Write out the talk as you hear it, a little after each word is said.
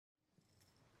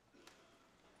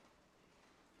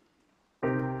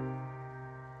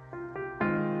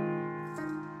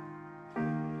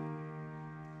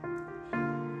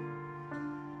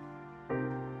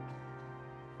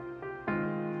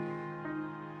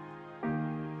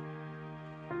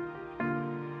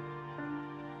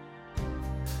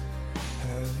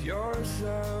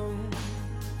yourself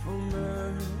a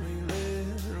merry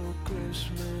little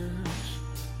Christmas.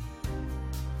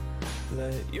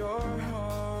 Let your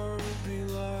heart be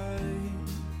light.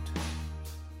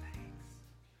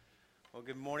 Well,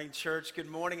 good morning, church. Good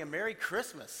morning and Merry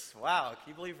Christmas. Wow, can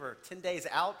you believe we're 10 days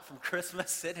out from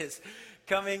Christmas? It is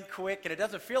coming quick, and it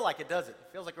doesn't feel like it, does it?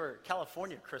 It feels like we're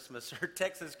California Christmas or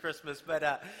Texas Christmas,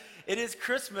 but it is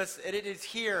Christmas, and it is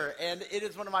here, and it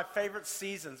is one of my favorite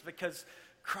seasons because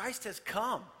Christ has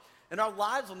come, and our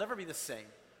lives will never be the same,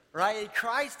 right?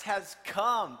 Christ has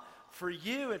come for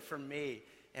you and for me,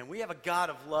 and we have a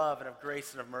God of love and of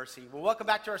grace and of mercy. Well, welcome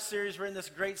back to our series. We're in this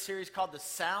great series called The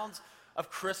Sounds of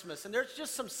Christmas, and there's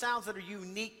just some sounds that are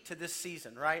unique to this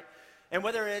season, right? And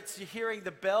whether it's hearing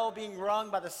the bell being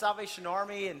rung by the Salvation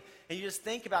Army, and you just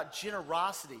think about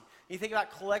generosity, and you think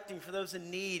about collecting for those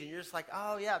in need, and you're just like,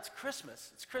 oh yeah, it's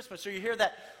Christmas, or you hear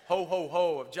that ho ho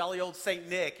ho of jolly old Saint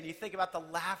Nick, and you think about the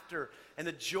laughter and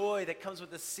the joy that comes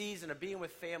with the season of being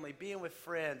with family, being with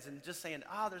friends, and just saying,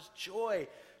 there's joy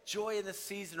in this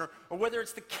season, or whether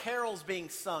it's the carols being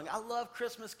sung. I love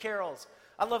Christmas carols.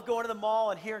 I love going to the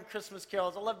mall and hearing Christmas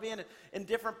carols. I love being in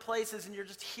different places, and you're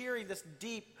just hearing this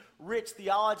deep, rich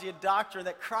theology and doctrine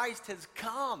that Christ has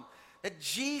come, that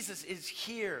Jesus is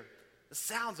here, the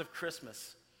sounds of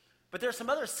Christmas. But there's some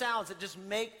other sounds that just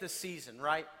make the season,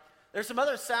 right? There's some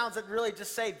other sounds that really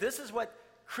just say, this is what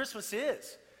Christmas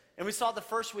is. And we saw the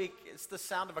first week, it's the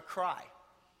sound of a cry.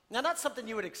 Now, that's something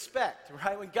you would expect,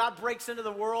 right? When God breaks into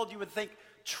the world, you would think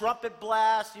trumpet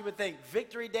blast, you would think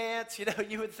victory dance,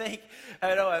 you would think,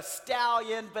 a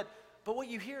stallion, but what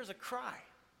you hear is a cry,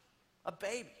 a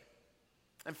baby.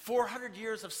 And 400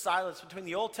 years of silence between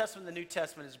the Old Testament and the New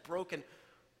Testament is broken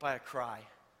by a cry.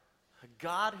 A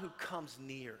God who comes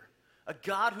near, a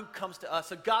God who comes to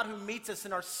us, a God who meets us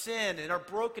in our sin, in our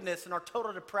brokenness, in our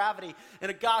total depravity,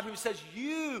 and a God who says,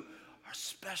 you are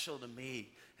special to me,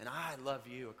 and I love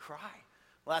you, a cry.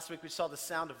 Last week we saw the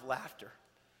sound of laughter.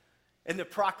 And the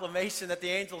proclamation that the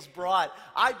angels brought,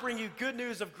 I bring you good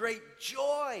news of great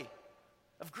joy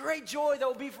that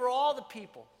will be for all the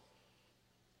people.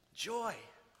 Joy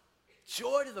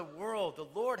to the world, the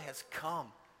Lord has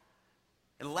come.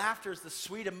 And laughter is the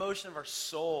sweet emotion of our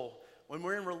soul when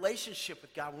we're in relationship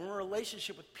with God, when we're in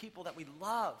relationship with people that we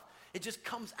love. It just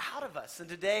comes out of us. And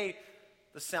today,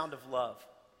 the sound of love.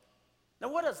 Now,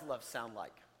 what does love sound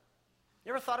like?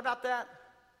 You ever thought about that?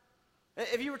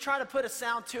 If you were trying to put a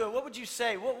sound to it, what would you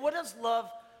say? What does love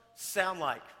sound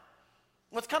like?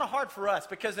 Well, it's kind of hard for us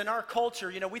because in our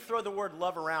culture, we throw the word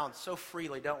love around so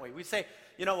freely, don't we? We say,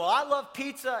 well, I love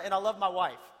pizza and I love my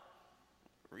wife.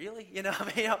 Really?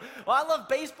 Well, I love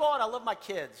baseball and I love my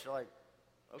kids. You're like,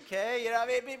 okay,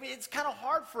 it's kind of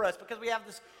hard for us because we have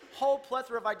this whole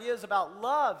plethora of ideas about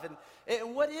love.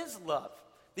 And what is love?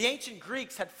 The ancient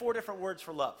Greeks had 4 different words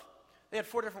for love. They had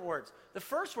 4 different words. The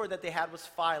first word that they had was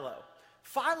philo.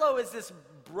 Philo is this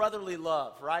brotherly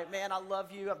love, right? Man, I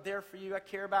love you. I'm there for you. I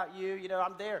care about you.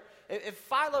 I'm there. If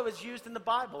philo is used in the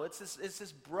Bible, it's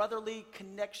this brotherly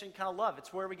connection kind of love.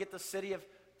 It's where we get the city of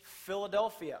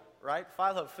Philadelphia, right?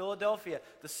 Philo, Philadelphia,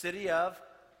 the city of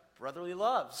brotherly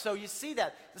love. So you see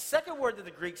that. The second word that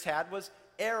the Greeks had was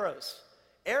eros.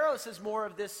 Eros is more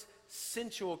of this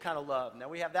sensual kind of love. Now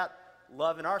we have that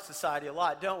love in our society a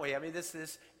lot, don't we? This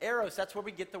is eros. That's where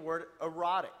we get the word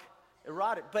erotic.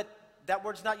 But that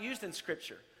word's not used in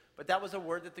Scripture. But that was a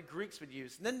word that the Greeks would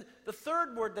use. And then the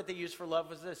third word that they used for love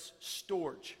was this,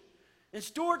 storge. And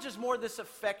storge is more this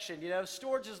affection.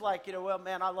 Storge is like, well,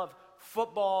 man, I love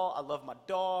football. I love my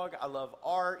dog. I love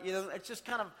art. It's just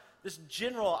kind of this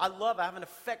general, I have an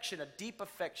affection, a deep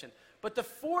affection. But the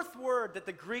fourth word that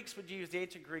the Greeks would use, the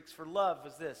ancient Greeks, for love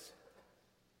was this,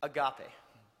 agape.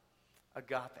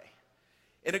 Agape.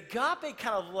 An agape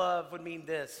kind of love would mean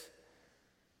this,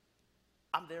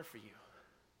 I'm there for you.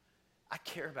 I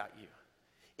care about you.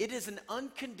 It is an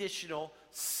unconditional,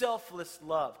 selfless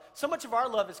love. So much of our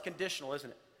love is conditional, isn't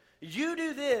it? You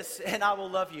do this and I will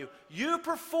love you. You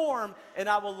perform and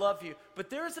I will love you. But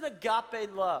there is an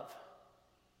agape love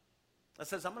that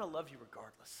says, I'm going to love you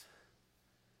regardless.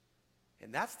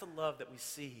 And that's the love that we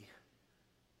see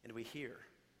and we hear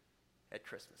at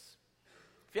Christmas.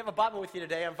 If you have a Bible with you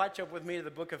today, I invite you up with me to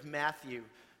the book of Matthew.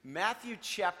 Matthew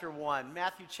chapter 1.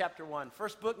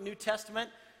 First book, New Testament,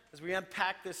 as we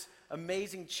unpack this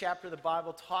amazing chapter of the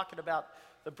Bible talking about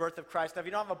the birth of Christ. Now, if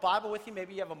you don't have a Bible with you,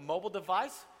 maybe you have a mobile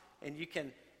device, and you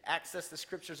can access the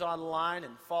scriptures online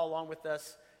and follow along with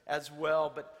us as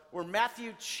well. But we're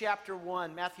Matthew chapter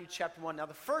 1. Now,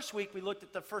 the first week, we looked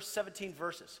at the first 17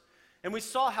 verses. And we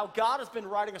saw how God has been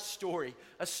writing a story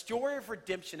of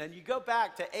redemption. And you go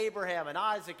back to Abraham and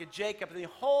Isaac and Jacob, and the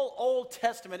whole Old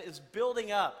Testament is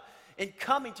building up and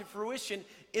coming to fruition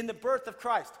in the birth of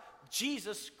Christ.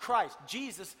 Jesus Christ,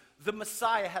 Jesus, the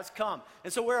Messiah, has come.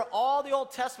 And so where all the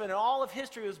Old Testament and all of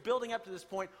history was building up to this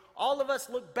point, all of us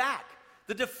look back.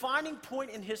 The defining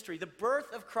point in history, the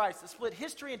birth of Christ, the split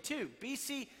history in two,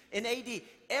 BC and AD,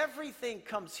 everything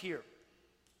comes here,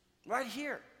 right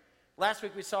here. Last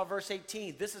week we saw verse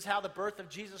 18. This is how the birth of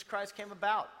Jesus Christ came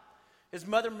about. His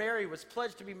mother Mary was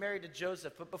pledged to be married to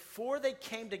Joseph, but before they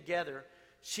came together,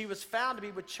 she was found to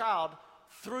be with child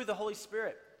through the Holy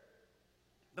Spirit.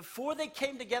 Before they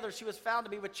came together, she was found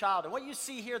to be with child. And what you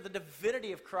see here, the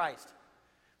divinity of Christ,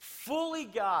 fully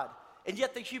God, and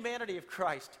yet the humanity of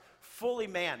Christ, fully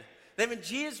man. Then when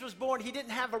Jesus was born, he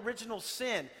didn't have original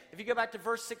sin. If you go back to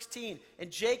verse 16,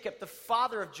 and Jacob, the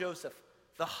father of Joseph,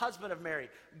 the husband of Mary,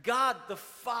 God the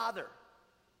Father.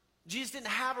 Jesus didn't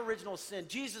have original sin.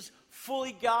 Jesus,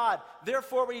 fully God.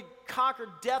 Therefore, when he conquered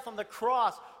death on the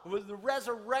cross, with the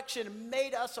resurrection,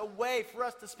 made us a way for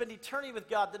us to spend eternity with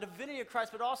God, the divinity of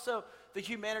Christ, but also the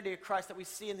humanity of Christ that we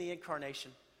see in the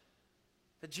incarnation.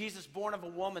 That Jesus, born of a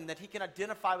woman, that he can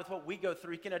identify with what we go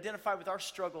through. He can identify with our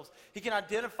struggles. He can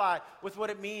identify with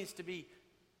what it means to be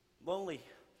lonely.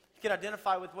 He can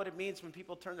identify with what it means when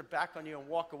people turn their back on you and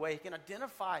walk away. He can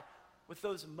identify with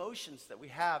those emotions that we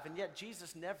have. And yet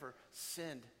Jesus never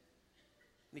sinned.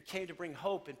 And he came to bring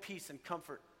hope and peace and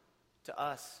comfort to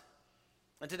us.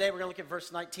 And today we're going to look at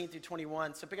verse 19 through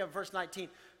 21. So pick up verse 19.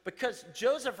 Because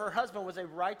Joseph, her husband, was a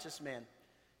righteous man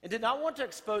and did not want to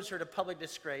expose her to public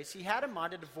disgrace, he had in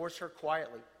mind to divorce her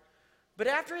quietly. But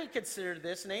after he considered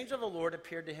this, an angel of the Lord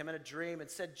appeared to him in a dream and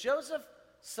said, Joseph,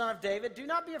 son of David, do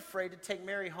not be afraid to take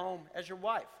Mary home as your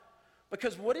wife,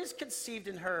 because what is conceived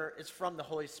in her is from the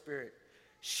Holy Spirit.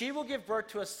 She will give birth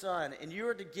to a son, and you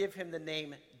are to give him the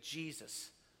name Jesus.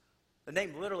 The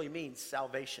name literally means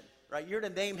salvation, right? You're to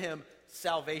name him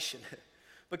salvation,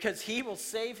 because he will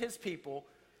save his people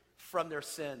from their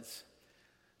sins.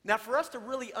 Now, for us to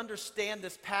really understand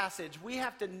this passage, we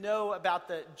have to know about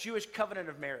the Jewish covenant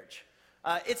of marriage.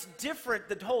 It's different,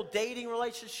 the whole dating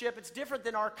relationship. It's different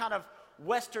than our kind of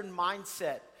Western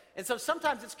mindset. And so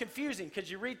sometimes it's confusing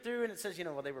because you read through and it says,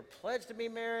 well, they were pledged to be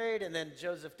married, and then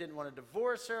Joseph didn't want to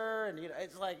divorce her. And,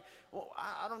 it's like, well,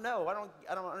 I don't know.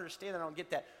 I don't understand. I don't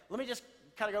get that. Let me just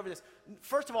kind of go over this.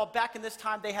 First of all, back in this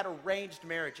time, they had arranged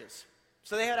marriages.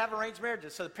 So they had to have arranged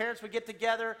marriages. So the parents would get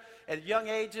together at young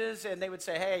ages, and they would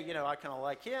say, hey, I kind of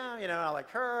like him, I like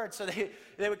her. And so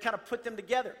they would kind of put them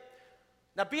together.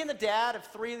 Now, being the dad of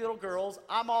 3 little girls,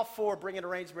 I'm all for bringing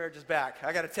arranged marriages back.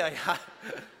 I got to tell you,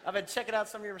 I've been checking out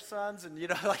some of your sons, and, you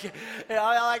guys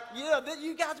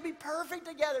would be perfect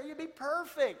together. You'd be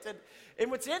perfect.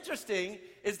 And what's interesting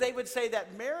is they would say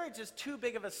that marriage is too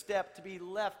big of a step to be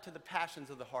left to the passions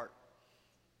of the heart.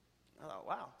 I thought,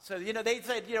 wow. So, they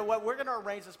said, what, we're going to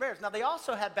arrange this marriage. Now, they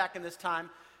also had back in this time,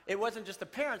 it wasn't just the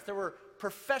parents, there were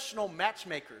professional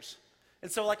matchmakers. And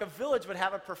so like a village would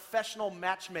have a professional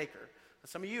matchmaker.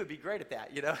 Some of you would be great at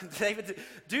that, They would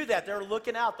do that. They were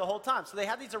looking out the whole time. So they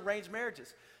had these arranged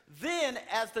marriages. Then,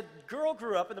 as the girl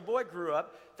grew up and the boy grew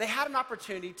up, they had an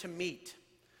opportunity to meet.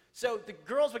 So the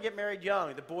girls would get married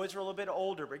young. The boys were a little bit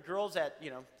older, but girls at,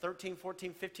 13,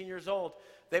 14, 15 years old,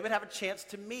 they would have a chance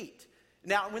to meet.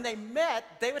 Now, when they met,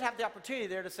 they would have the opportunity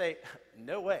there to say,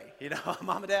 no way,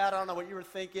 Mom and Dad, I don't know what you were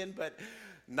thinking, but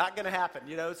not going to happen,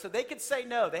 So they could say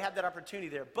no. They had that opportunity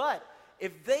there. But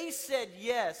if they said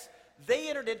yes, they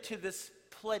entered into this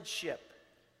pledgeship,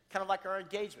 kind of like our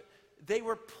engagement. They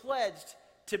were pledged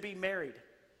to be married.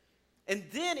 And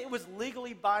then it was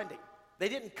legally binding. They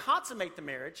didn't consummate the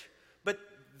marriage, but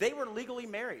they were legally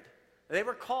married. They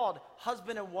were called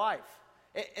husband and wife.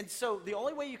 And so the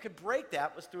only way you could break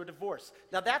that was through a divorce.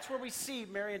 Now that's where we see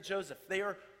Mary and Joseph. They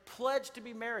are pledged to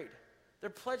be married. They're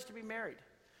pledged to be married.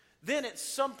 Then at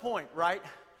some point, right?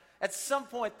 At some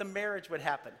point the marriage would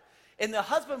happen. And the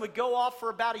husband would go off for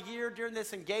about a year during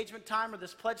this engagement time or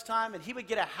this pledge time, and he would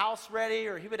get a house ready,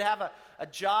 or he would have a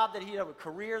job that a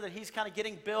career that he's kind of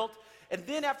getting built. And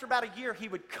then after about a year, he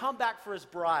would come back for his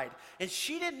bride. And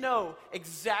she didn't know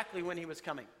exactly when he was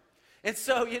coming. And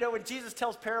so, when Jesus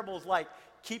tells parables like,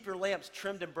 keep your lamps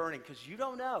trimmed and burning, because you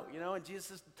don't know, and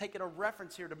Jesus is taking a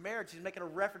reference here to marriage. He's making a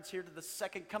reference here to the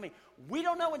second coming. We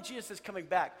don't know when Jesus is coming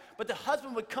back, but the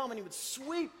husband would come and he would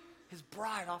sweep his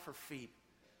bride off her feet.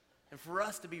 And for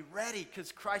us to be ready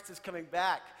because Christ is coming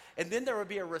back. And then there would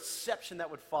be a reception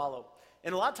that would follow.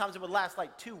 And a lot of times it would last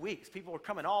like 2 weeks. People were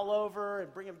coming all over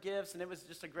and bringing gifts, and it was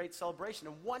just a great celebration.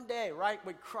 And one day, right,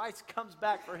 when Christ comes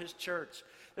back for his church,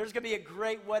 there's going to be a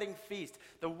great wedding feast,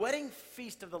 the wedding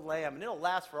feast of the Lamb, and it'll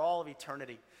last for all of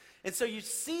eternity. And so you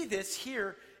see this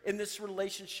here in this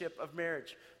relationship of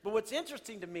marriage. But what's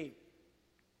interesting to me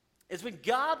is when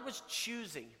God was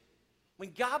choosing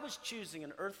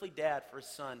an earthly dad for his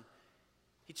son,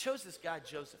 he chose this guy,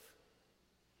 Joseph.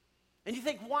 And you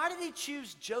think, why did he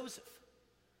choose Joseph?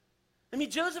 I mean,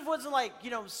 Joseph wasn't like,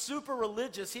 super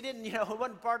religious. He didn't, he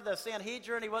wasn't part of the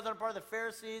Sanhedrin. He wasn't a part of the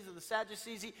Pharisees or the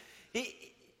Sadducees.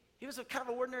 He was a kind of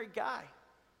an ordinary guy.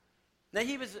 Now,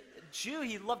 he was a Jew.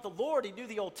 He loved the Lord. He knew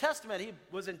the Old Testament. He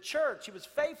was in church. He was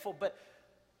faithful, but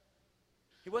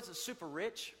he wasn't super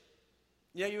rich.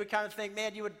 You would kind of think,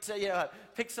 man, you would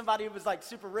pick somebody who was like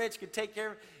super rich, could take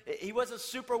care of it. He wasn't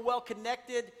super well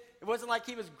connected. It wasn't like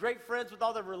he was great friends with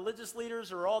all the religious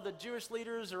leaders or all the Jewish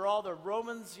leaders or all the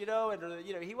Romans, he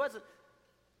wasn't.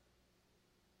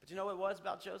 But you know what it was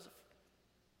about Joseph?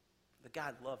 The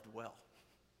guy loved well.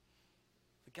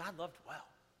 The guy loved well.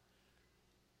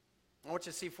 I want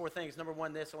you to see 4 things. Number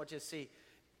 1, I want you to see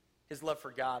his love for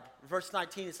God. In verse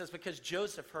 19, it says, because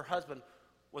Joseph, her husband,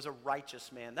 was a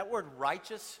righteous man. That word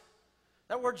righteous,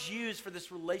 that word's used for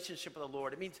this relationship with the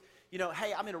Lord. It means,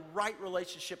 hey, I'm in a right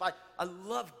relationship. I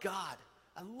love God.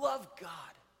 I love God.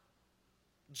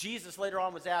 Jesus later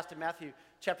on was asked in Matthew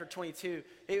chapter 22,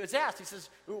 he was asked, he says,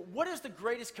 what is the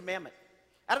greatest commandment?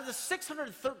 Out of the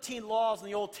 613 laws in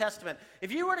the Old Testament,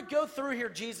 if you were to go through here,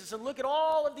 Jesus, and look at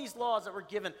all of these laws that were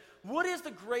given, what is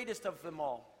the greatest of them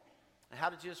all? And how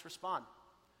did Jesus respond?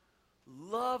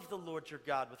 Love the Lord your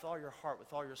God with all your heart,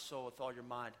 with all your soul, with all your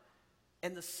mind.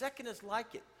 And the second is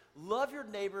like it. Love your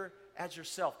neighbor as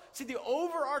yourself. See, the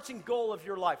overarching goal of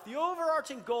your life, the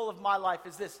overarching goal of my life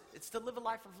is this. It's to live a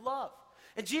life of love.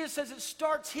 And Jesus says it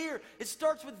starts here. It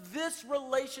starts with this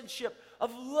relationship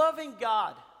of loving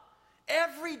God.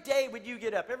 Every day when you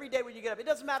get up, it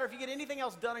doesn't matter if you get anything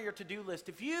else done on your to-do list.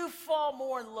 If you fall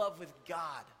more in love with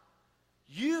God,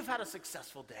 you've had a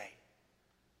successful day.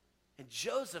 And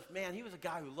Joseph, man, he was a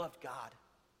guy who loved God.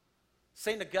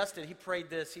 St. Augustine, he prayed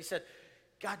this. He said,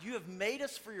 God, you have made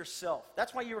us for yourself.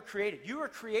 That's why you were created. You were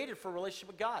created for a relationship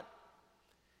with God.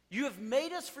 You have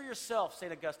made us for yourself,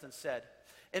 St. Augustine said,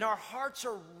 and our hearts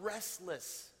are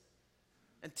restless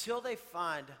until they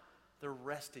find their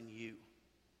rest in you.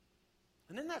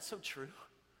 And isn't that so true?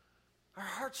 Our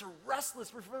hearts are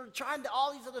restless. We're trying to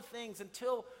all these other things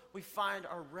until we find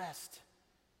our rest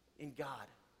in God.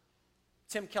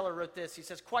 Tim Keller wrote this. He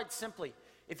says, quite simply,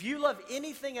 if you love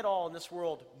anything at all in this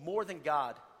world more than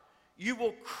God, you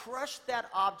will crush that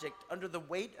object under the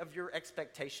weight of your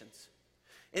expectations,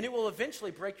 and it will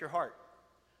eventually break your heart.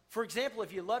 For example,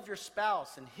 if you love your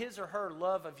spouse and his or her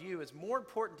love of you is more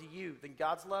important to you than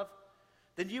God's love,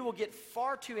 then you will get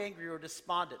far too angry or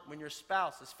despondent when your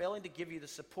spouse is failing to give you the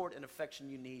support and affection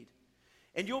you need.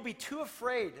 And you'll be too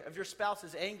afraid of your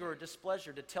spouse's anger or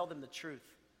displeasure to tell them the truth.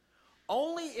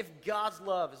 Only if God's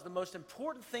love is the most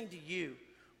important thing to you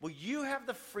will you have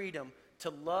the freedom to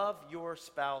love your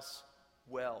spouse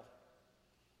well.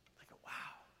 I go, wow.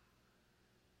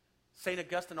 St.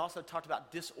 Augustine also talked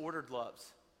about disordered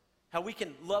loves. How we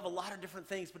can love a lot of different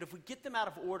things, but if we get them out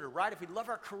of order, right? If we love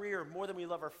our career more than we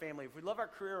love our family, if we love our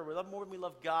career, we love more than we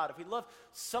love God, if we love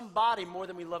somebody more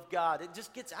than we love God, it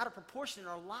just gets out of proportion in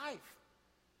our life.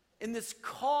 In this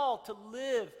call to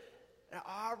live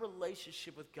our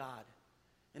relationship with God.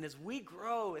 And as we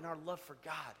grow in our love for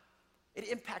God, it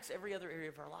impacts every other area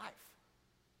of our life.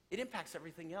 It impacts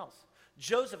everything else.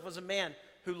 Joseph was a man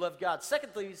who loved God.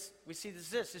 Secondly, we see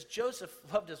this is Joseph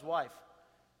loved his wife.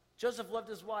 Joseph loved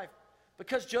his wife.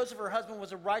 Because Joseph, her husband,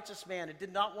 was a righteous man and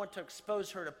did not want to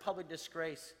expose her to public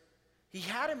disgrace, he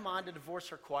had in mind to divorce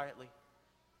her quietly.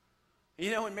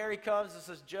 When Mary comes and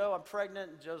says, Joe, I'm pregnant,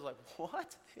 and Joe's like,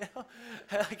 what?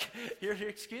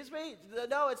 Excuse me?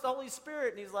 No, it's the Holy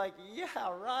Spirit. And he's like, yeah,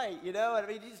 right.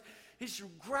 He's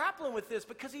grappling with this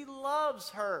because he loves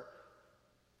her.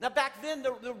 Now, back then,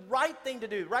 the right thing to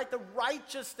do, right? The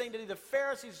righteous thing to do. The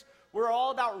Pharisees were all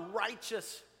about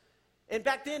righteous. And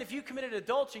back then, if you committed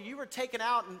adultery, you were taken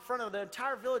out in front of the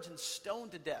entire village and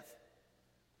stoned to death.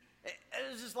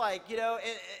 It was just like,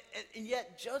 and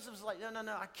yet Joseph's like, no,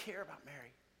 I care about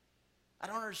Mary. I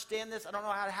don't understand this. I don't know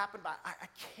how it happened, but I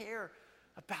care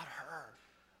about her.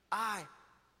 I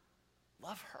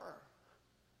love her.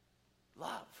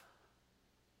 Love.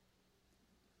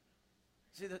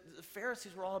 See, the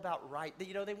Pharisees were all about right.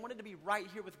 They wanted to be right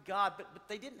here with God, but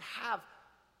they didn't have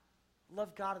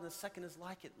love God, and the second is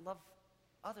like it. Love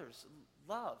others.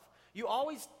 Love. You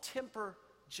always temper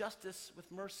justice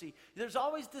with mercy. There's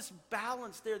always this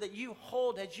balance there that you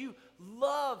hold as you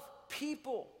love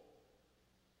people.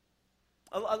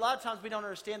 A lot of times we don't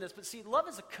understand this, but see, love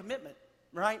is a commitment,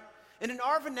 right? And in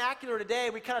our vernacular today,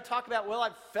 we kind of talk about, well, I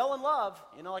fell in love,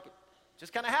 like it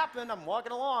just kind of happened. I'm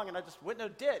walking along and I just went in a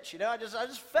ditch, I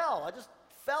just fell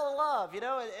in love,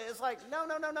 It's like, no,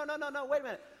 wait a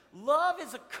minute. Love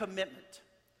is a commitment.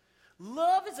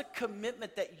 Love is a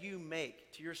commitment that you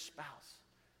make to your spouse,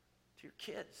 to your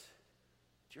kids,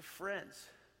 to your friends,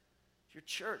 to your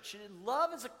church.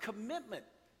 Love is a commitment.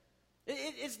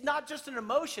 It's not just an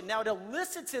emotion. Now, it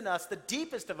elicits in us the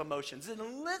deepest of emotions. It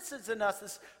elicits in us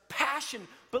this passion,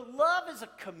 but love is a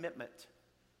commitment.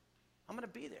 I'm going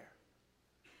to be there.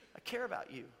 I care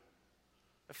about you.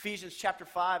 Ephesians chapter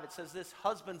 5, it says this,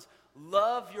 husbands,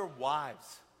 love your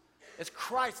wives as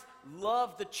Christ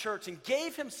loved the church and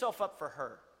gave himself up for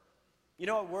her. You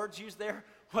know what word's used there?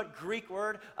 What Greek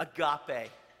word? Agape.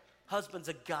 Husbands,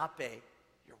 agape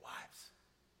your wives.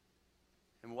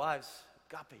 And wives,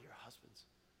 agape your husbands.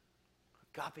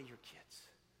 Agape your kids,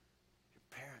 your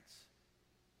parents,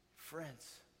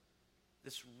 friends.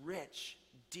 This rich,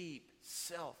 deep,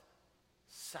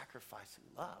 self-sacrificing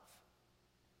love.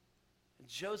 And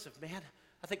Joseph, man,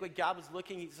 I think when God was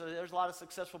looking, so there's a lot of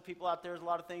successful people out there, there's a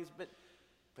lot of things, but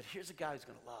here's a guy who's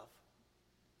going to love.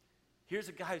 Here's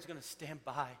a guy who's going to stand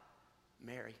by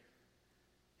Mary.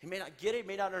 He may not get it, he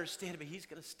may not understand it, but he's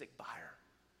going to stick by her.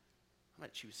 I'm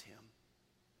going to choose him.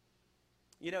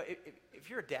 If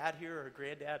you're a dad here or a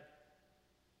granddad,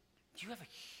 you have a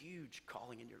huge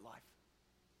calling in your life.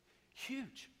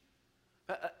 Huge.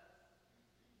 A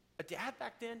dad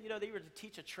back then, they were to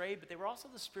teach a trade, but they were also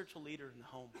the spiritual leader in the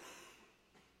home.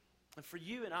 And for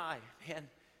you and I, man,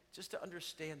 just to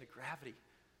understand the gravity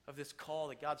of this call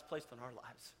that God's placed on our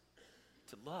lives,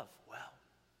 to love well.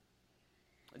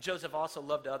 And Joseph also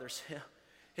loved others.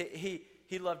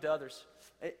 he loved others.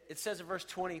 It says in verse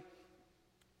 20,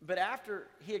 but after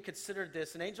he had considered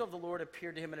this, an angel of the Lord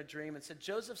appeared to him in a dream and said,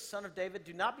 Joseph, son of David,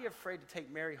 do not be afraid to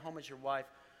take Mary home as your wife,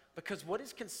 because what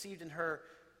is conceived in her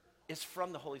is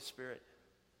from the Holy Spirit.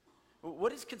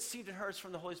 What is conceived in her is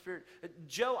from the Holy Spirit.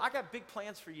 Joe, I got big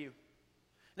plans for you.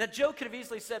 Now, Joe could have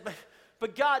easily said,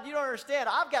 but God, you don't understand.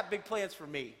 I've got big plans for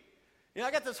me. I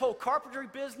got this whole carpentry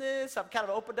business. I've kind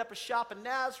of opened up a shop in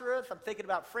Nazareth. I'm thinking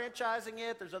about franchising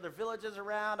it. There's other villages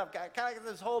around. I've got kind of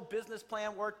this whole business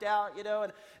plan worked out,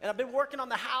 and I've been working on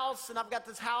the house, and I've got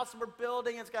this house that we're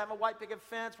building. It's going to have a white picket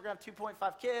fence. We're going to have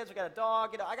 2.5 kids. We got a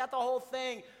dog. I got the whole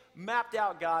thing mapped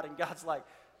out, God, and God's like,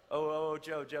 oh,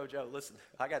 Joe, listen,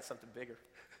 I got something bigger.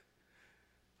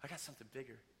 I got something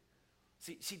bigger.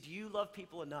 See, do you love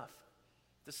people enough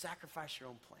to sacrifice your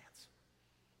own plans?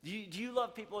 Do you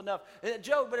love people enough? And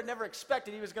Joe would have never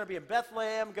expected he was going to be in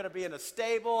Bethlehem, going to be in a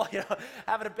stable,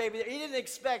 having a baby there. He didn't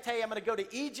expect, hey, I'm going to go to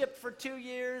Egypt for 2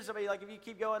 years. I mean, like if you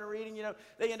keep going and reading,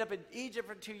 they end up in Egypt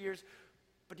for 2 years.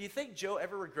 But do you think Joe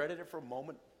ever regretted it for a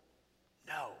moment?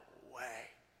 No way.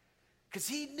 Because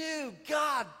he knew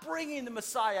God bringing the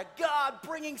Messiah, God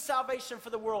bringing salvation for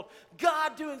the world,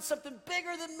 God doing something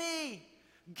bigger than me,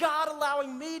 God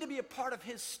allowing me to be a part of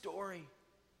his story.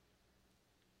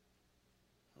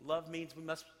 Love means we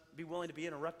must be willing to be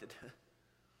interrupted.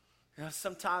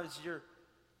 Sometimes you're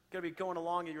going to be going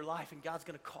along in your life and God's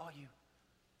going to call you.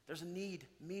 There's a need,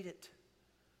 meet it.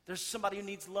 There's somebody who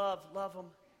needs love them.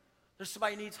 There's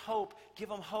somebody who needs hope, give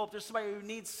them hope. There's somebody who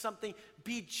needs something,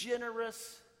 be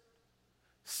generous.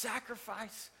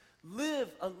 Sacrifice, live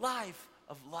a life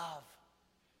of love.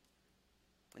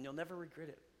 And you'll never regret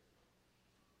it.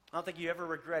 I don't think you ever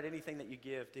regret anything that you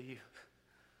give, do you?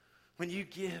 When you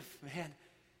give, man,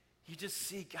 you just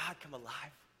see God come alive.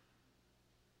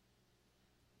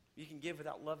 You can give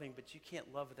without loving, but you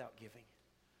can't love without giving.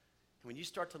 And when you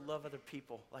start to love other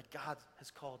people like God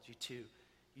has called you to,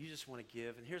 you just want to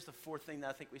give. And here's the fourth thing that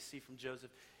I think we see from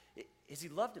Joseph, is he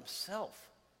loved himself.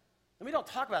 And we don't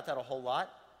talk about that a whole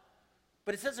lot.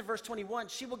 But it says in verse 21,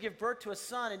 she will give birth to a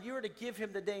son, and you are to give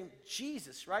him the name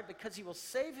Jesus, right? Because he will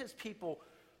save his people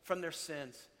from their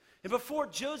sins. And before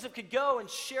Joseph could go and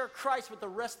share Christ with the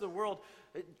rest of the world,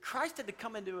 Christ had to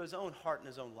come into his own heart and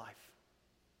his own life.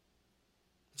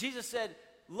 Jesus said,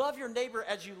 love your neighbor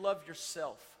as you love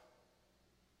yourself.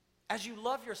 As you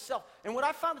love yourself. And what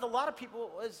I found with a lot of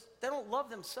people is they don't love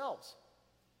themselves.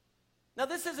 Now,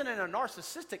 this isn't in a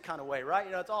narcissistic kind of way, right?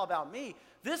 It's all about me.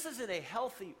 This is in a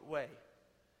healthy way.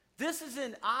 This is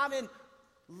I'm in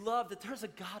love that there's a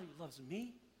God who loves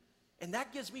me, and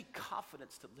that gives me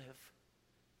confidence to live.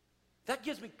 That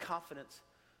gives me confidence.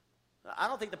 I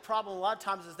don't think the problem a lot of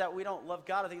times is that we don't love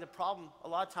God. I think the problem a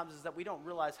lot of times is that we don't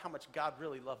realize how much God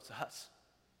really loves us.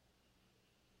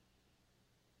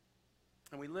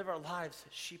 And we live our lives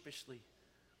sheepishly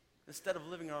instead of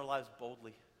living our lives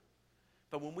boldly.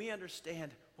 But when we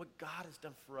understand what God has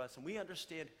done for us, and we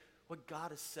understand what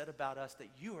God has said about us, that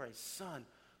you are a son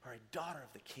or a daughter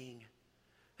of the King,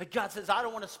 that God says, I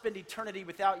don't want to spend eternity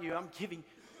without you. I'm giving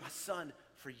my son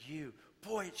for you.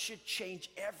 Boy, it should change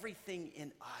everything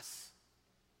in us.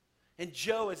 And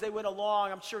Joe, as they went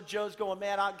along, I'm sure Joe's going,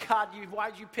 man, God,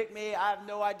 why'd you pick me? I have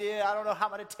no idea. I don't know how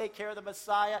I'm going to take care of the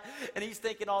Messiah. And he's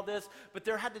thinking all this. But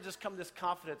there had to just come this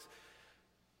confidence.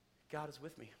 God is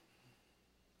with me.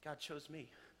 God chose me.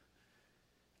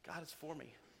 God is for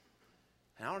me.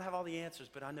 And I don't have all the answers,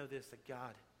 but I know this, that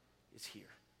God is here.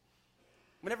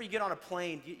 Whenever you get on a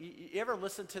plane, you ever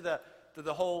listen to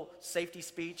the whole safety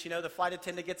speech? You know, the flight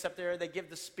attendant gets up there, they give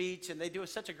the speech, and they do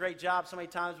such a great job so many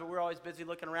times, but we're always busy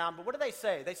looking around. But what do they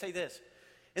say? They say this: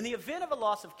 in the event of a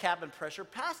loss of cabin pressure,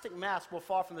 plastic mask will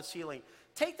fall from the ceiling.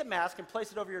 Take the mask and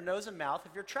place it over your nose and mouth.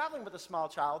 If you're traveling with a small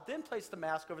child, then place the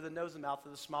mask over the nose and mouth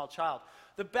of the small child.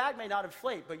 The bag may not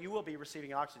inflate, but you will be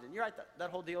receiving oxygen. You're right, that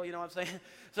whole deal, you know what I'm saying?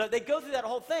 So they go through that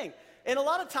whole thing. And a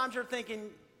lot of times you're thinking,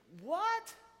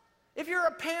 what? If you're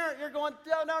a parent, you're going,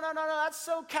 no, that's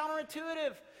so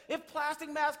counterintuitive. If plastic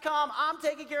masks come, I'm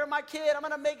taking care of my kid. I'm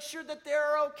going to make sure that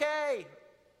they're okay.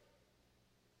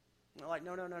 And they're like,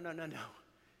 no.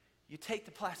 You take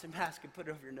the plastic mask and put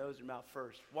it over your nose and mouth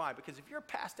first. Why? Because if you're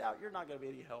passed out, you're not going to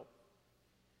be any help.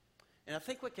 And I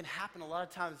think what can happen a lot of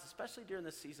times, especially during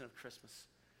this season of Christmas,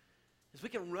 is we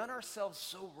can run ourselves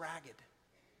so ragged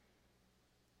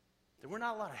that we're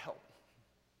not a lot of help.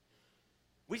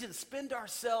 We should spend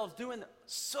ourselves doing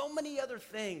so many other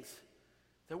things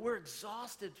that we're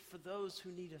exhausted for those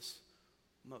who need us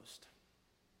most.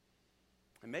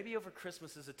 And maybe over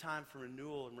Christmas is a time for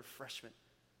renewal and refreshment.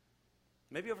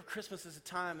 Maybe over Christmas is a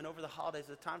time, and over the holidays is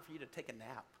a time for you to take a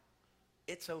nap.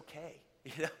 It's okay,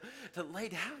 to lay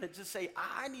down and just say,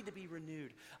 I need to be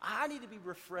renewed. I need to be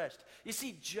refreshed. You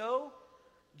see, Joe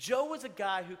was a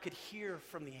guy who could hear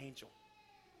from the angel.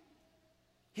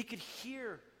 He could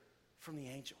hear from the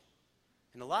angel.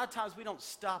 And a lot of times we don't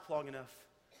stop long enough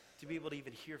to be able to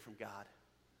even hear from God.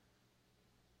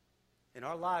 In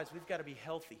our lives, we've got to be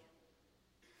healthy,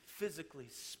 physically,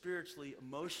 spiritually,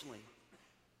 emotionally.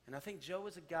 And I think Joe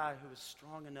was a guy who was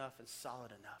strong enough and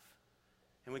solid enough.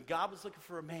 And when God was looking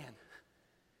for a man,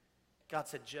 God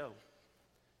said, Joe,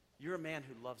 you're a man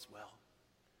who loves well.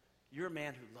 You're a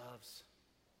man who loves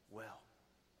well.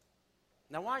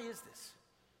 Now, why is this?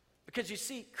 Because you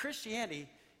see, Christianity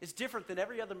is different than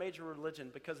every other major religion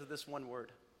because of this one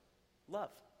word: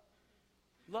 love.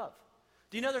 Love.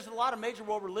 Do you know there's a lot of major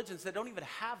world religions that don't even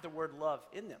have the word love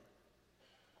in them?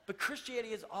 But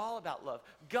Christianity is all about love.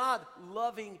 God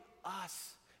loving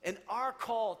us, and our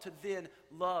call to then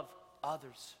love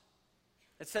others.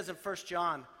 It says in 1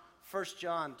 John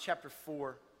chapter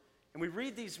 4, and we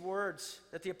read these words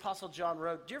that the Apostle John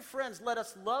wrote: Dear friends, let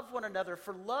us love one another,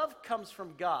 for love comes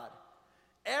from God.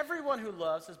 Everyone who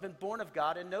loves has been born of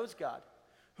God and knows God.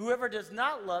 Whoever does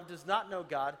not love does not know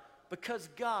God, because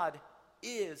God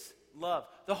is love.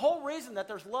 The whole reason that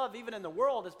there's love even in the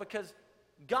world is because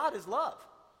God is love.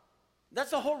 That's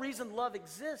the whole reason love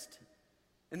exists.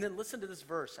 And then listen to this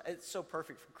verse. It's so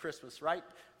perfect for Christmas, right?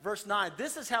 Verse 9,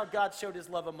 this is how God showed his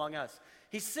love among us.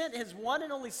 He sent his one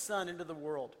and only Son into the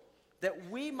world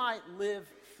that we might live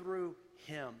through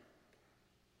him.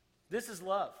 This is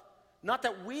love. Not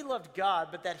that we loved God,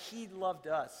 but that he loved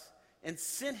us and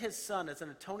sent his Son as an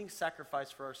atoning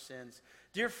sacrifice for our sins.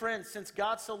 Dear friends, since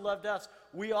God so loved us,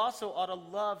 we also ought to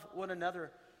love one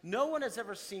another. No one has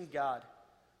ever seen God.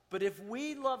 But if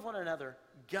we love one another,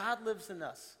 God lives in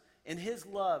us, and his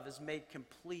love is made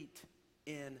complete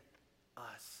in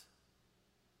us.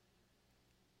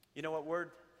 You know what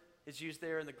word is used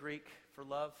there in the Greek for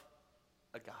love?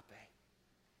 Agape.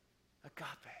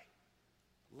 Agape.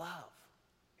 Love.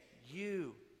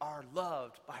 You are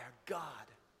loved by a God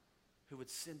who would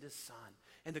send his Son.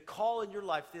 And the call in your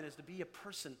life then is to be a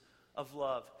person of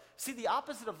love. See, the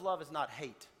opposite of love is not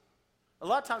hate. A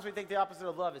lot of times we think the opposite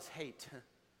of love is hate.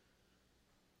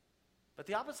 But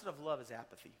the opposite of love is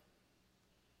apathy.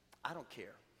 I don't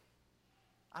care.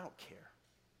 I don't care.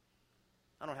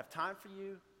 I don't have time for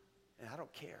you, and I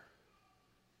don't care.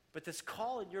 But this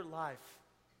call in your life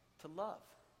to love.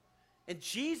 And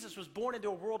Jesus was born into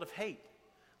a world of hate.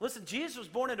 Listen, Jesus was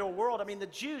born into a world, the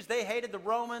Jews, they hated the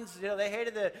Romans, they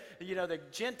hated the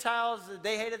Gentiles,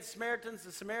 they hated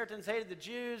the Samaritans hated the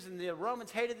Jews, and the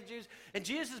Romans hated the Jews. And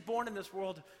Jesus is born in this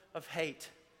world of hate.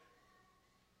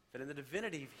 But in the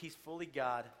divinity, he's fully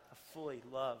God, fully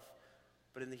love.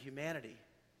 But in the humanity,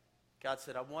 God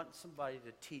said, I want somebody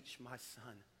to teach my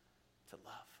son to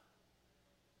love.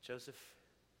 Joseph,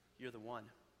 you're the one.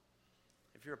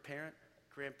 If you're a parent,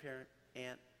 grandparent,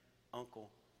 aunt, uncle,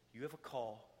 you have a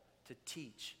call to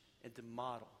teach and to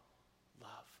model love.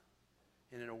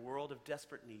 And in a world of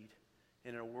desperate need,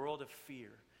 and in a world of fear,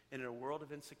 and in a world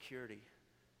of insecurity,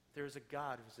 there is a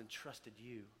God who has entrusted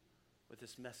you with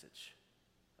this message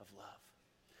of love.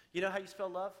 You know how you spell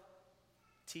love?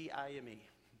 T-I-M-E.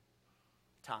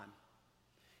 Time.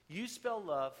 You spell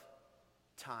love,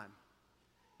 time.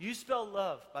 You spell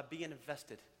love by being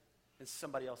invested in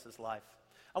somebody else's life.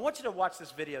 I want you to watch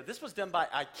this video. This was done by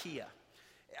IKEA.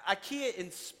 IKEA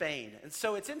in Spain. And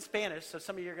so it's in Spanish, so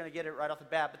some of you are going to get it right off the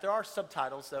bat, but there are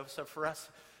subtitles, though, so for us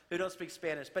who don't speak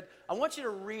Spanish. But I want you to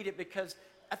read it because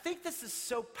I think this is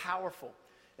so powerful.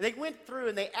 And they went through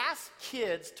and they asked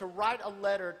kids to write a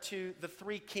letter to the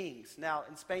three kings. Now,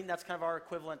 in Spain, that's kind of our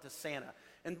equivalent to Santa.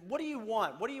 And what do you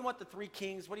want? What do you want the three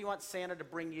kings? What do you want Santa to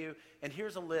bring you? And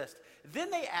here's a list. Then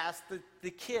they asked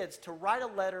the kids to write a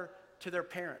letter to their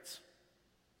parents.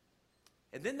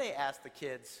 And then they asked the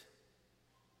kids,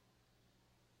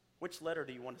 which letter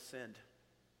do you want to send?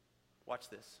 Watch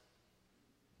this.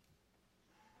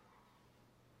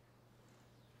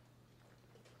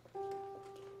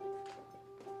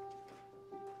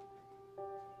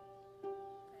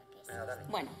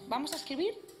 Bueno, vamos a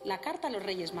escribir la carta a los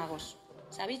Reyes Magos.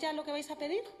 ¿Sabéis ya lo que vais a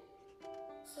pedir?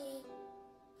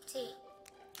 Sí.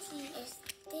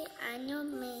 Este año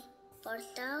me he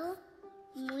portado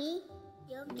muy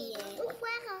bien. Un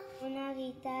juego. Una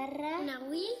guitarra. Una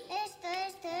Wii. Esto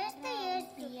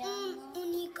y esto. Un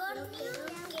unicornio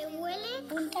que huele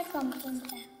punta con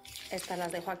punta. Estas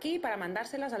las dejo aquí para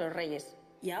mandárselas a los Reyes.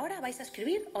 Y ahora vais a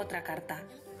escribir otra carta.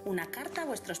 Una carta a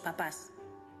vuestros papás.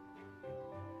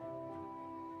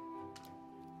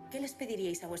 ¿Qué les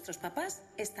pediríais a vuestros papás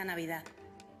esta Navidad?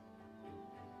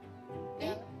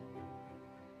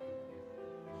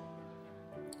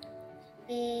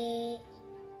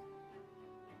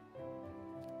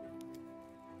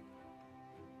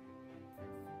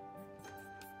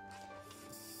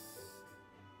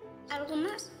 ¿Algo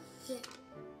más? Sí.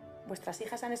 Vuestras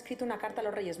hijas han escrito una carta a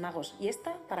los Reyes Magos y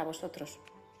esta para vosotros.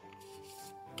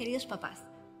 Queridos papás,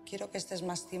 quiero que estés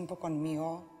más tiempo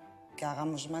conmigo, que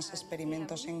hagamos más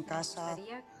experimentos en casa. Me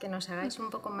gustaría que nos hagáis un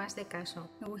poco más de caso.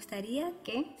 Me gustaría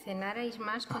que cenarais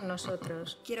más con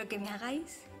nosotros. quiero que me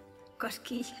hagáis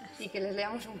cosquillas. Y que les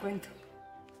leamos un cuento.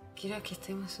 Quiero que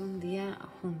estemos un día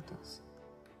juntos.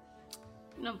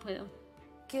 No puedo.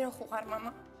 Quiero jugar,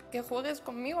 mamá. Que juegues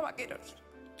conmigo, vaqueros.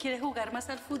 ¿Quieres jugar más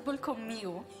al fútbol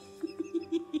conmigo?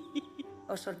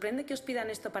 ¿Os sorprende que os pidan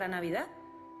esto para Navidad?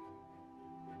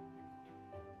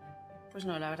 Pues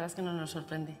no, la verdad es que no nos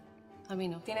sorprende. A mí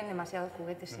no. Tienen demasiados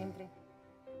juguetes siempre.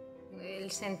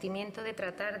 El sentimiento de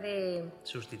tratar de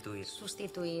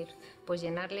sustituir, pues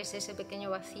llenarles ese pequeño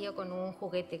vacío con un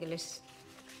juguete que les...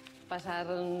 Pasar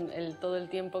todo el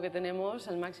tiempo que tenemos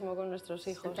al máximo con nuestros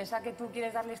hijos. Pensar que tú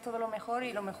quieres darles todo lo mejor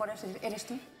y lo mejor eres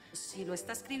tú. Si lo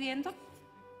está escribiendo,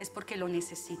 es porque lo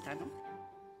necesita, ¿no?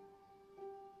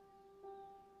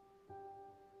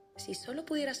 Si solo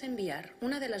pudieras enviar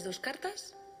una de las dos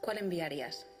cartas, ¿cuál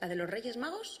enviarías? ¿La de los Reyes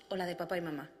Magos o la de papá y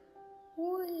mamá?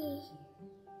 Uy,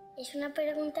 es una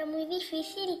pregunta muy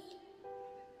difícil.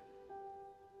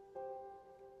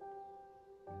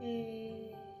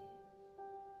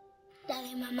 La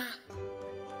de mamá.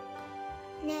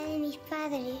 La de mis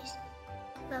padres,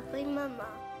 papá y mamá.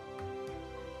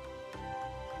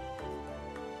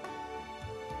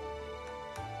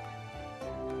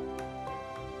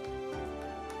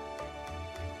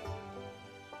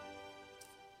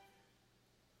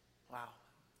 Wow.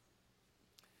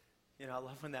 You know, I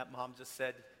love when that mom just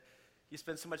said, you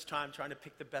spend so much time trying to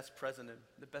pick the best present, and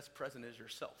the best present is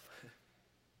yourself.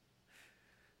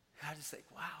 And I just think,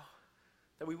 wow,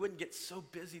 that we wouldn't get so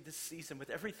busy this season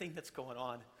with everything that's going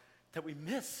on that we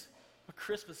miss what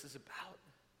Christmas is about.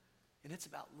 And it's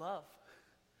about love.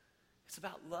 It's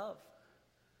about love.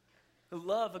 The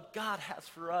love that God has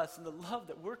for us and the love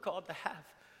that we're called to have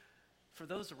for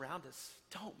those around us.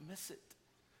 Don't miss it.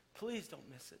 Please don't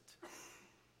miss it.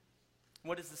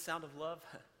 What is the sound of love?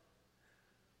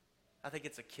 I think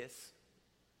it's a kiss.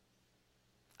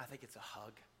 I think it's a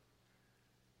hug.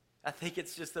 I think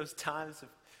it's just those times of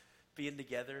being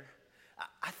together.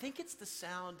 I think it's the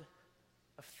sound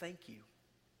of thank you.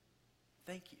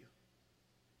 Thank you.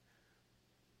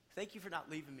 Thank you for not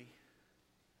leaving me.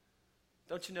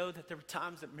 Don't you know that there were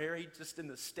times that Mary, just in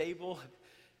the stable,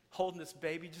 holding this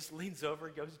baby, just leans over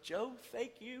and goes, Joe,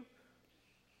 thank you.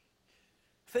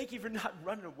 Thank you for not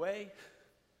running away.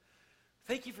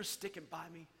 Thank you for sticking by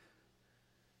me.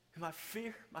 In my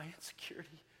fear, my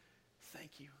insecurity,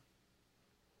 thank you.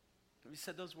 Have you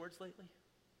said those words lately?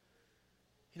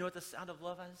 You know what the sound of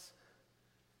love is?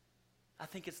 I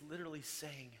think it's literally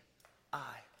saying,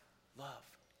 I love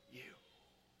you.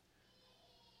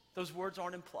 Those words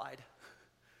aren't implied.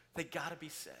 They got to be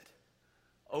said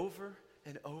over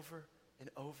and over and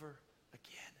over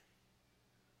again.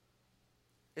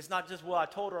 It's not just, well, I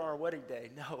told her on our wedding day.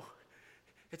 No,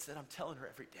 it's that I'm telling her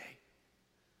every day.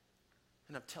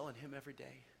 And I'm telling him every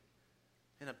day.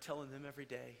 And I'm telling them every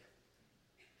day.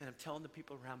 And I'm telling the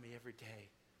people around me every day,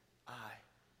 I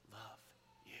love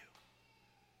you.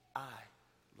 I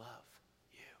love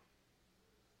you.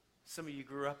 Some of you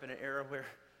grew up in an era where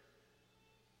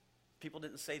people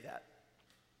didn't say that.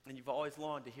 And you've always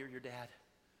longed to hear your dad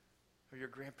or your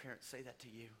grandparents say that to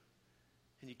you.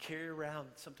 And you carry around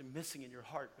something missing in your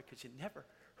heart because you never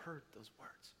heard those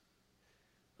words.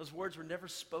 Those words were never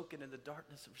spoken in the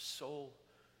darkness of your soul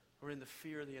or in the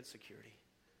fear or the insecurity.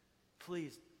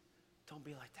 Please, don't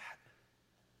be like that.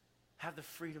 Have the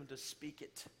freedom to speak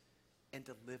it and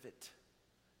to live it.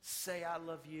 Say I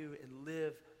love you and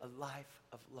live a life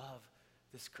of love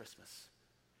this Christmas.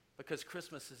 Because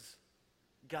Christmas is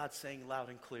God saying loud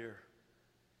and clear.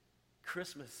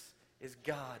 Christmas is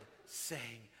God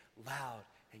saying loud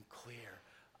and clear,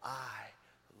 I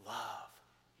love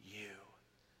you.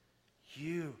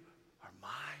 You are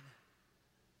mine.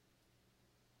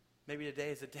 Maybe today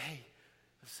is a day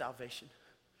of salvation.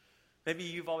 Maybe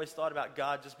you've always thought about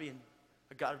God just being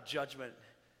a God of judgment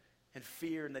and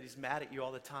fear and that he's mad at you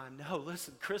all the time. No,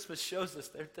 listen, Christmas shows us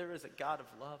that there is a God of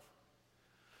love.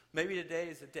 Maybe today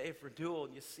is a day of renewal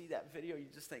and you see that video, you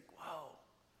just think, whoa,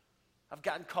 I've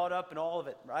gotten caught up in all of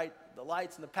it, right? The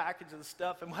lights and the package and the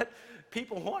stuff. And what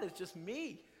people want is just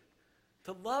me,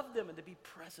 to love them and to be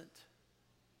present.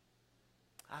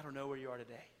 I don't know where you are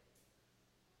today,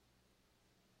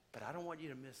 but I don't want you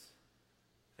to miss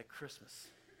that Christmas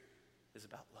is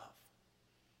about love.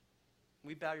 Can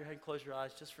we bow your head and close your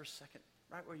eyes just for a second,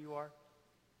 right where you are?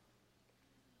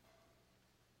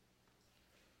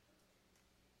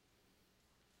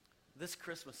 This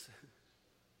Christmas,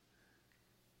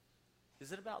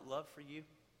 is it about love for you?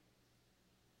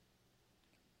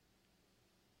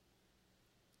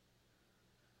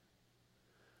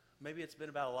 Maybe it's been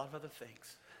about a lot of other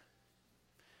things.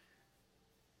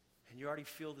 And you already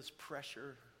feel this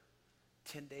pressure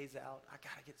 10 days out. I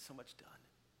got to get so much done.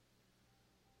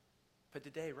 But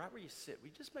today, right where you sit, we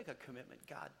just make a commitment.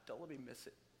 God, don't let me miss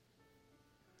it.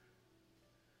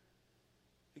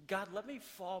 God, let me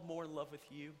fall more in love with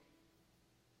you.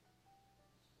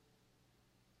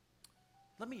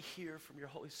 Let me hear from your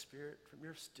Holy Spirit, from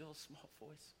your still small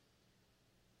voice.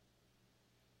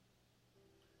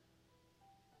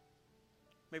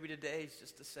 Maybe today is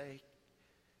just to say,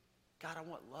 God, I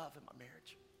want love in my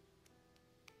marriage.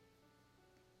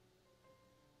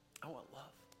 I want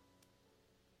love.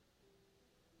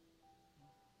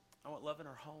 I want love in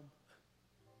our home.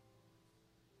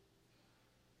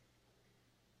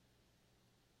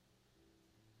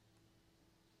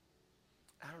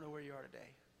 I don't know where you are today,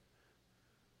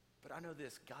 but I know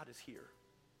this, God is here.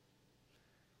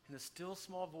 And the still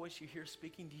small voice you hear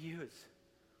speaking to you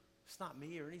it's not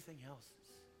me or anything else.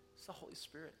 It's the Holy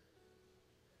Spirit.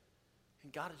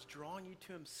 And God is drawing you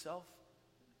to himself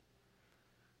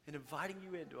and inviting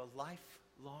you into a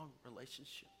lifelong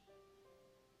relationship.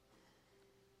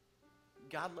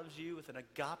 God loves you with an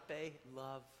agape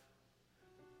love,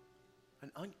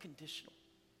 an unconditional.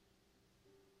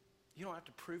 You don't have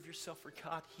to prove yourself for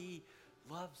God. He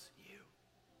loves you.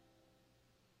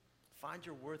 Find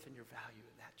your worth and your value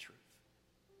in that truth.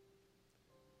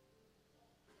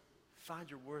 Find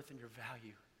your worth and your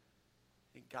value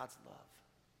in God's love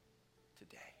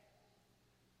today.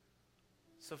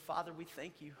 So, Father, we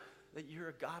thank you that you're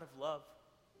a God of love.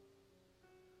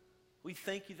 We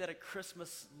thank you that at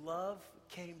Christmas, love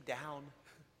came down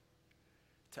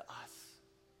to us.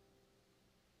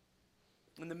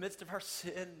 In the midst of our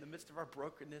sin, in the midst of our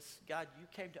brokenness, God, you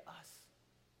came to us.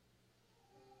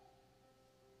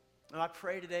 And I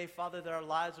pray today, Father, that our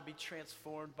lives would be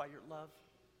transformed by your love.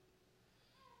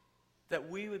 That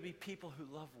we would be people who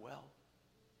love well.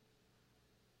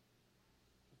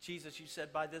 Jesus, you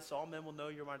said, by this all men will know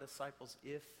you're my disciples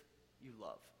if you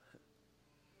love.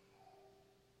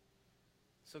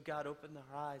 So God, open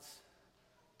our eyes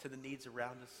to the needs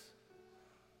around us.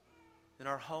 In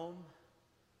our home,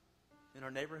 in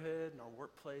our neighborhood, in our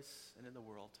workplace, and in the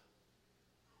world.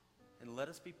 And let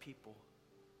us be people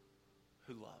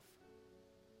who love.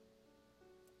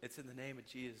 It's in the name of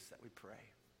Jesus that we pray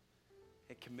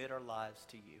and commit our lives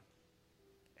to you.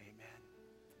 Amen.